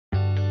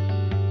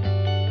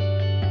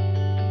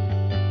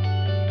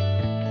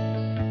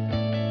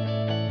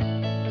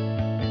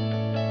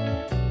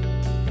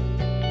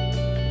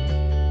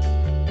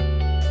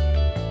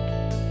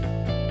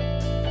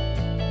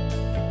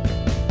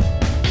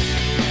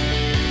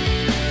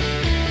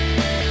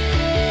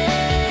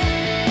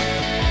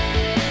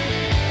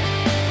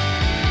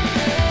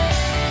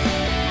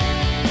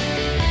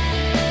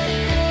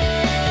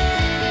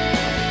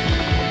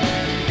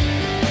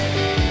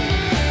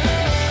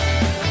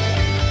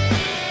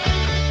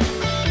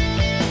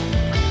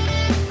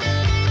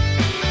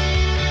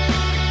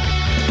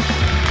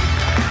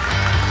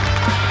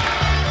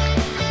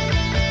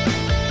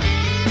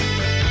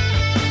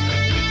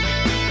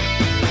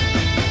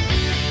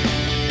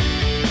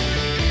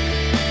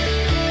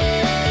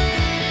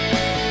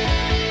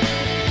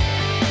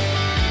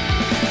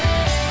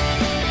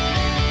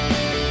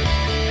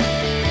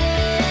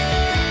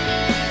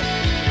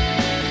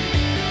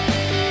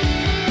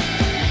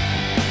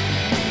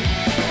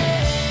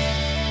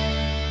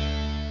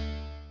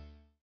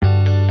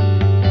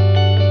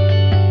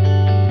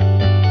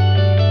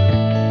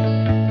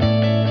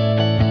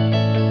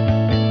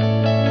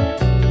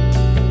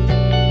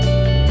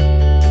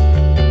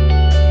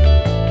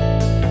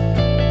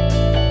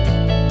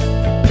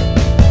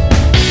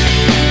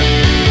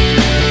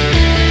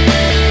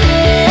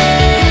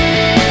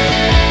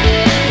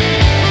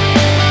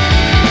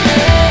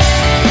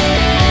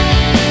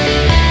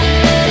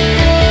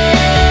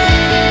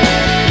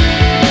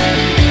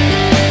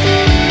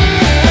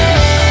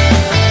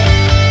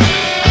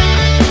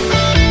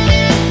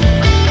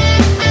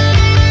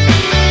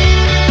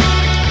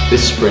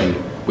this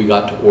spring, we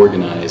got to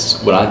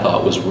organize what I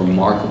thought was a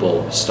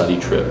remarkable study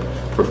trip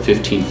for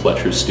 15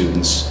 Fletcher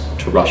students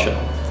to Russia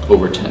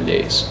over 10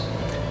 days.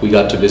 We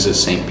got to visit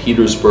Saint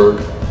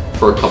Petersburg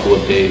for a couple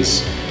of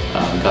days,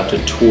 got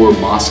to tour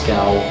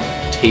Moscow,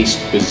 taste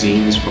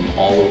cuisines from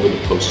all over the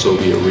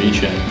post-Soviet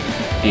region,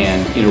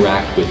 and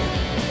interact with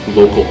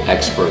local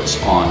experts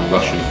on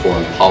Russian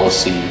foreign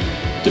policy,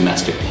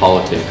 domestic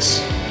politics,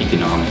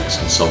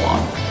 economics, and so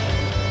on.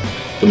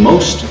 The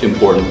most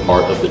important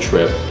part of the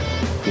trip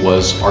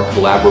was our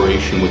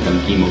collaboration with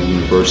MGIMO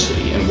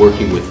University and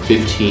working with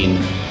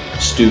 15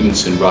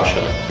 students in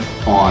Russia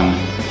on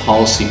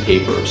policy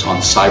papers on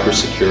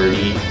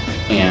cybersecurity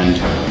and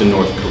the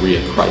North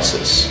Korea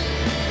crisis.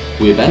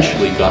 We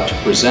eventually got to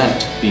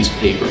present these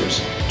papers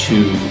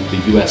to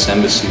the US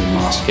Embassy in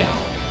Moscow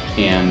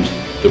and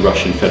the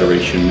Russian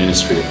Federation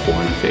Ministry of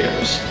Foreign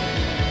Affairs.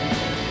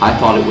 I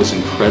thought it was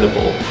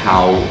incredible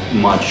how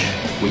much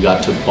we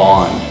got to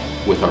bond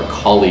with our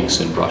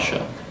colleagues in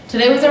Russia.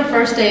 Today was our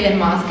first day in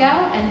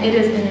Moscow, and it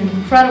is an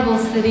incredible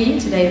city.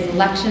 Today is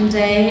election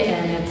day,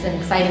 and it's an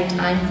exciting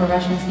time for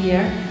Russians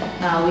here.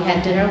 We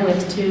had dinner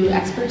with 2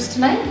 experts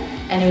tonight,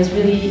 and it was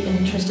really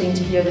interesting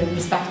to hear their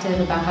perspective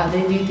about how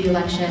they viewed the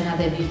election, how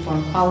they viewed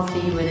foreign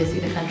policy, where they see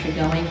the country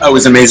going. It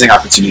was an amazing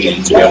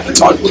opportunity to be able to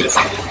talk with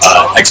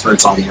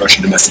experts on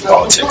Russian domestic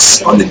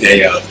politics on the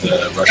day of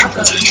the Russian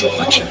presidential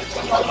election.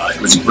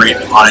 It was a great,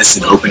 honest,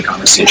 and open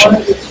conversation,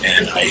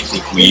 and I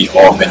think we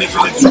all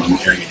benefited from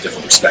hearing a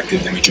different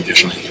perspective than we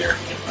traditionally hear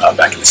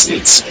back in the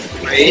States.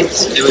 Great.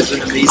 It was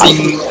an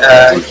amazing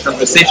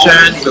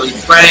conversation, really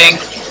frank.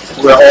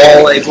 We were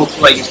all able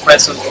to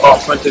express our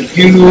point of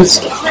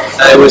views.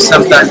 It was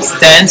sometimes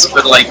tense,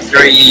 but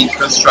very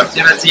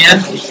constructive at the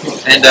end.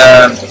 And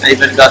I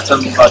even got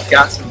some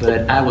podcasts.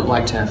 But I would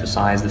like to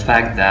emphasize the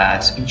fact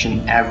that each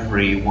and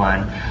every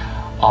one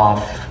of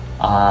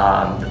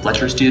the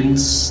Fletcher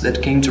students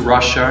that came to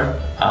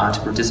Russia to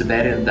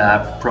participate in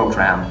that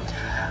program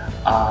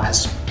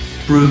has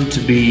proved to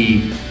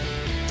be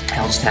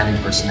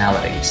outstanding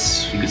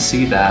personalities. You could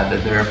see that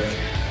they're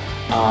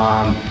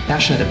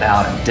passionate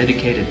about and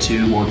dedicated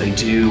to what they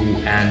do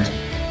and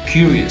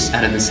curious,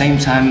 and at the same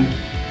time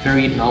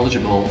very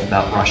knowledgeable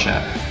about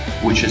Russia,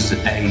 which is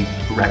a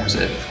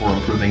prerequisite for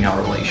improving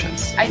our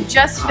relations. I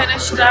just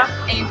finished up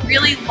a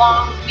really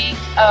long week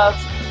of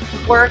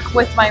work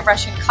with my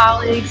Russian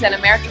colleagues and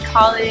American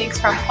colleagues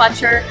from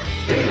Fletcher.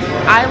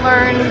 I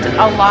learned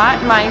a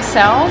lot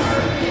myself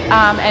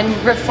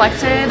and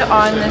reflected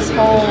on this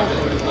whole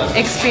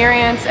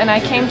experience, and I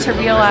came to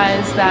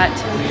realize that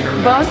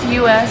both the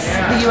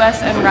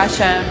US and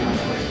Russia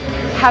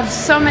have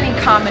so many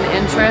common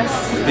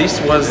interests.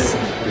 This was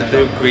a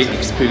very great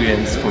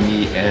experience for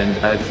me, and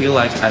I feel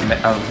like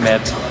I've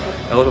met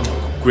a lot of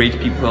great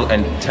people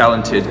and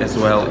talented as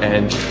well,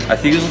 and I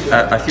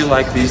feel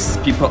like these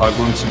people are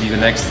going to be the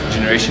next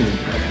generation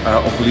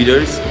of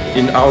leaders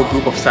in our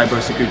group of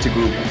cybersecurity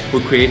group who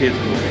created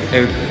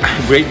a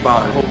great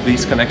bond. I hope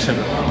this connection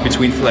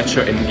between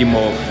Fletcher and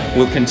MGIMO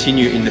will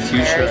continue in the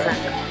future.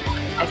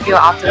 I feel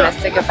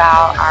optimistic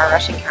about our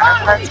Russian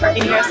counterparts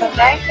working here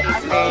someday. The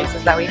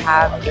experiences that we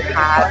have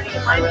had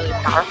are really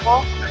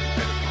powerful,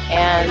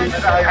 and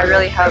I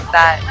really hope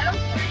that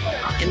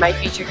in my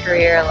future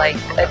career,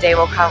 a day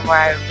will come where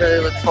I really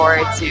look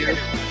forward to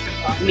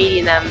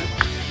meeting them,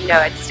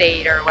 at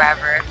state or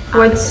wherever.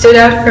 What stood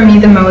out for me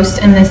the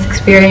most in this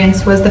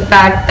experience was the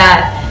fact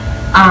that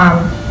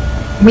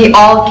we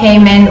all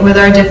came in with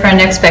our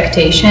different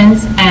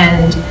expectations,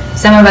 and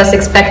some of us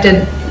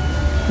expected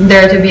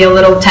there to be a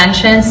little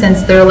tension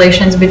since the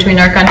relations between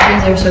our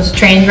countries are so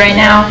strained right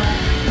now,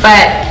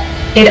 but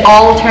it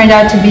all turned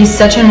out to be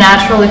such a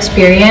natural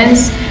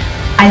experience.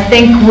 I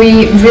think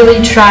we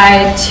really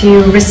try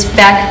to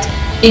respect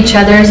each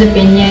other's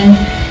opinion,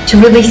 to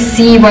really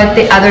see what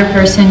the other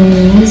person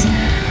means.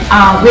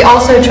 We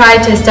also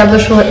try to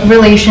establish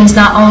relations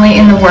not only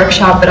in the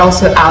workshop but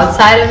also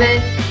outside of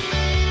it.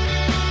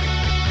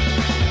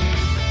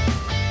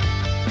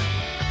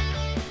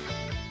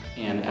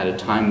 And at a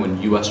time when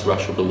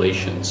US-Russia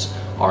relations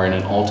are in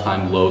an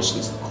all-time low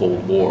since the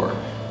Cold War,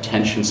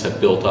 tensions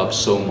have built up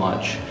so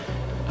much.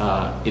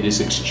 It is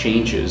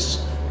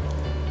exchanges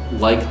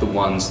like the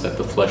ones that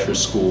the Fletcher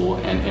School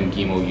and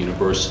MGIMO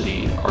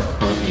University are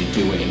currently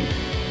doing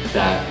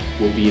that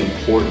will be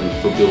important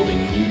for building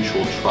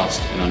mutual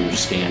trust and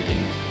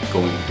understanding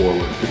going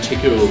forward,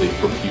 particularly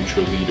for future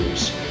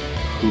leaders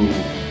who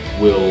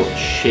will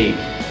shape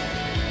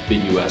the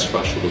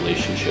US-Russia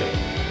relationship.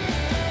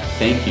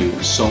 Thank you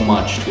so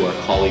much to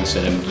our colleagues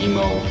at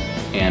MGIMO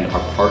and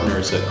our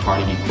partners at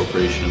Carnegie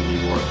Corporation of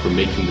New York for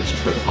making this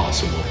trip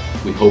possible.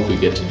 We hope we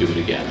get to do it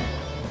again.